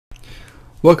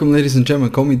Welcome ladies and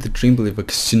gentlemen, call me the Dream Believer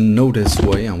because you know this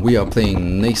way, and we are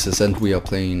playing Nasus, and we are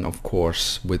playing of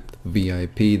course with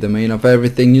VIP, the main of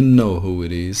everything. You know who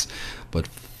it is, but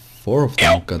four of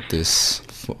them got this,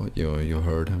 you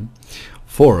heard him,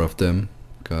 four of them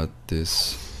got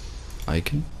this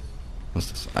icon.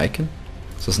 What's this icon?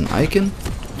 Is this an icon?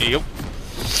 Yep.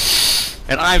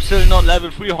 And I'm still not level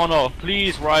 3 honor,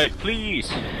 please, right, please.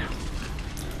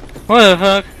 What the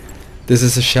fuck? This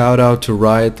is a shout out to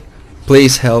Rida.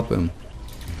 Please help him.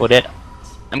 For that,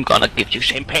 I'm gonna give you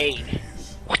champagne.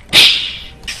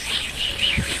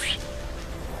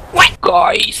 What,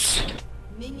 guys?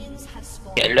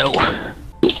 Hello.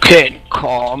 You can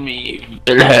call me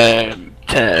Wilhelm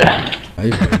Tell.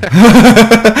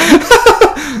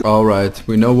 Alright,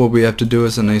 we know what we have to do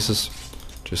as a Nasus.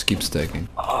 Just keep stacking.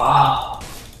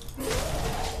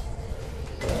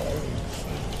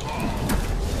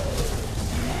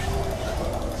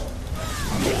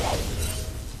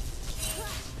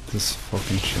 This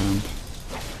fucking champ.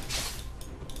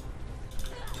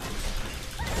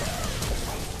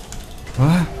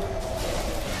 What?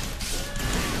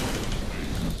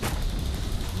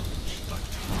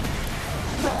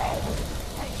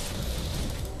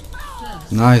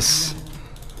 Nice.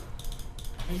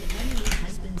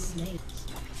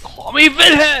 Call me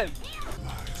Wilhelm!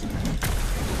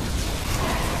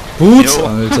 Boots,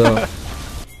 Alter.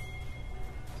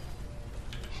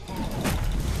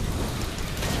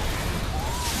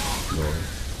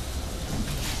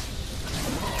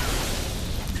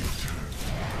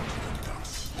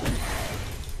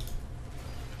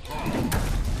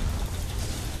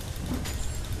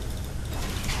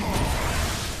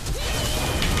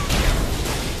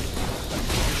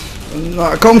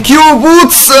 Na komm, Q,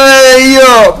 Boots,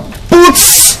 hier!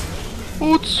 Boots!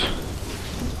 Boots!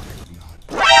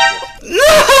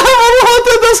 Warum hat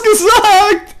er das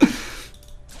gesagt?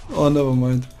 Oh, never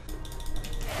mind.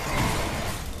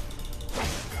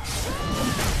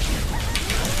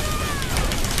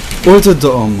 Ulti,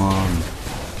 oh man.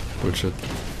 Bullshit.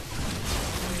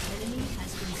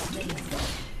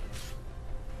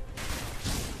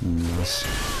 Yes.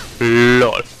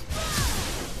 LOL.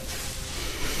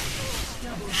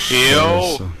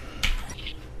 Yo!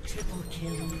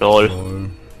 LOL.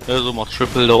 Ja, so macht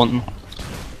Triple da unten.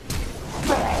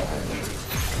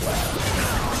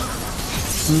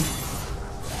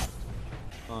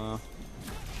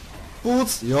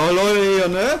 Boots! Ja, Leute hier,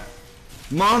 ne?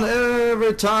 Man,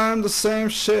 every time the same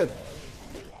shit.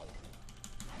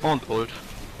 Und Ult.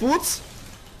 Boots!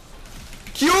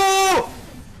 Q!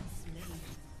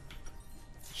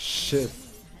 Shit.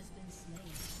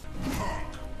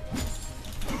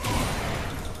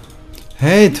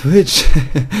 Hey Twitch!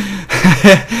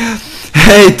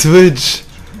 Hey Twitch!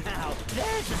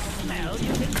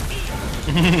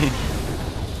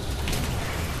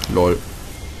 Lol.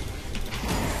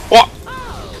 Oh!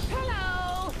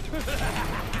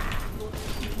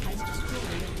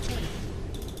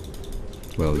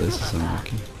 Well, this is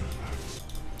unlucky.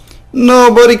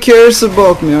 Nobody cares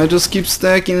about me, I just keep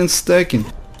stacking and stacking.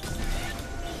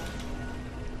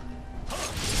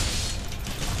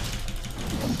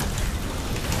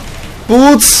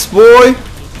 Boots, boy!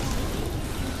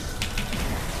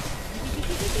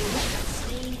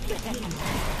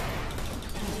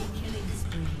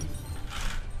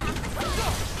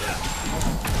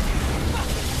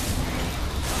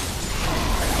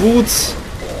 Boots!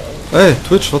 Hey,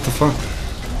 Twitch, what the fuck?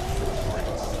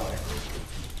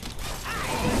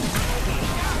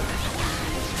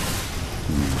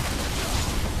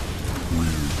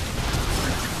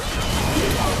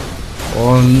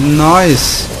 Oh,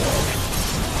 nice!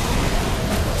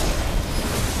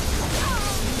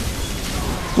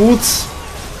 Boots!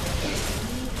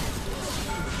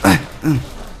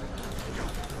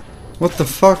 What the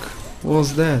fuck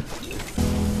was that?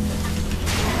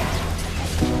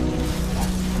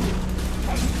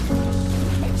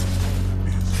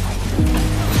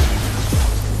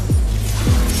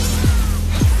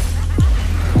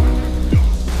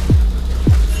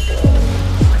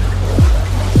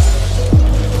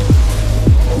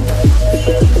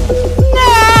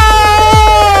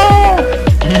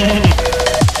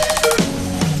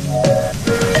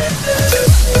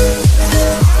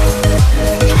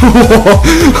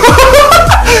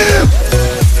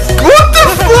 What the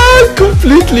fuck?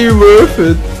 Completely worth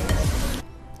it.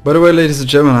 By the way, ladies and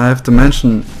gentlemen, I have to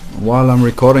mention, while I'm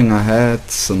recording I had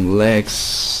some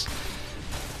lags,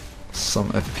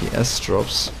 some FPS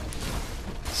drops,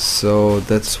 so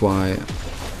that's why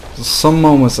some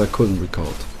moments I couldn't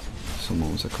record.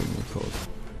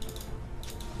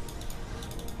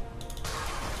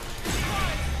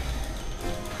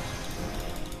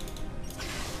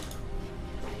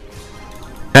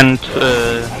 And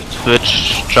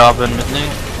Twitch Java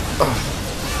mitnehmen.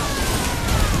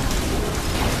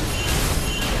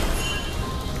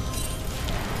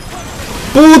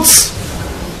 Boots!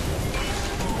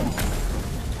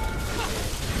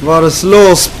 Was ist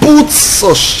los? Boots!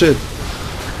 Oh shit!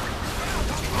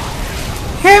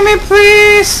 Help me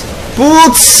please!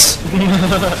 Boots!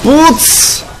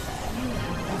 Boots!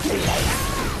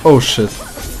 Oh shit.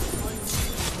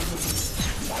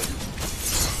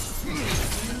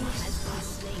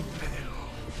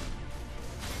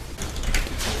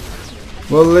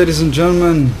 Well, ladies and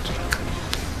gentlemen,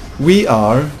 we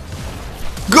are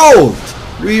gold!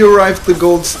 We arrived the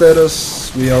gold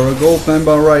status. We are a gold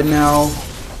member right now.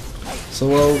 So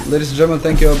well, ladies and gentlemen,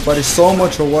 thank you everybody so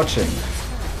much for watching.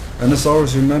 And as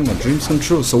always, remember, dreams come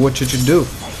true. So what should you do?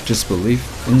 Just believe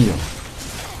in you.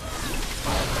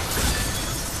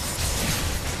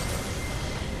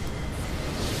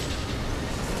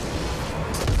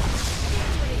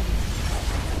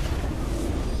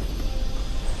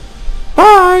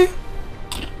 Bye!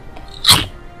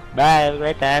 Bye,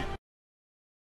 great time.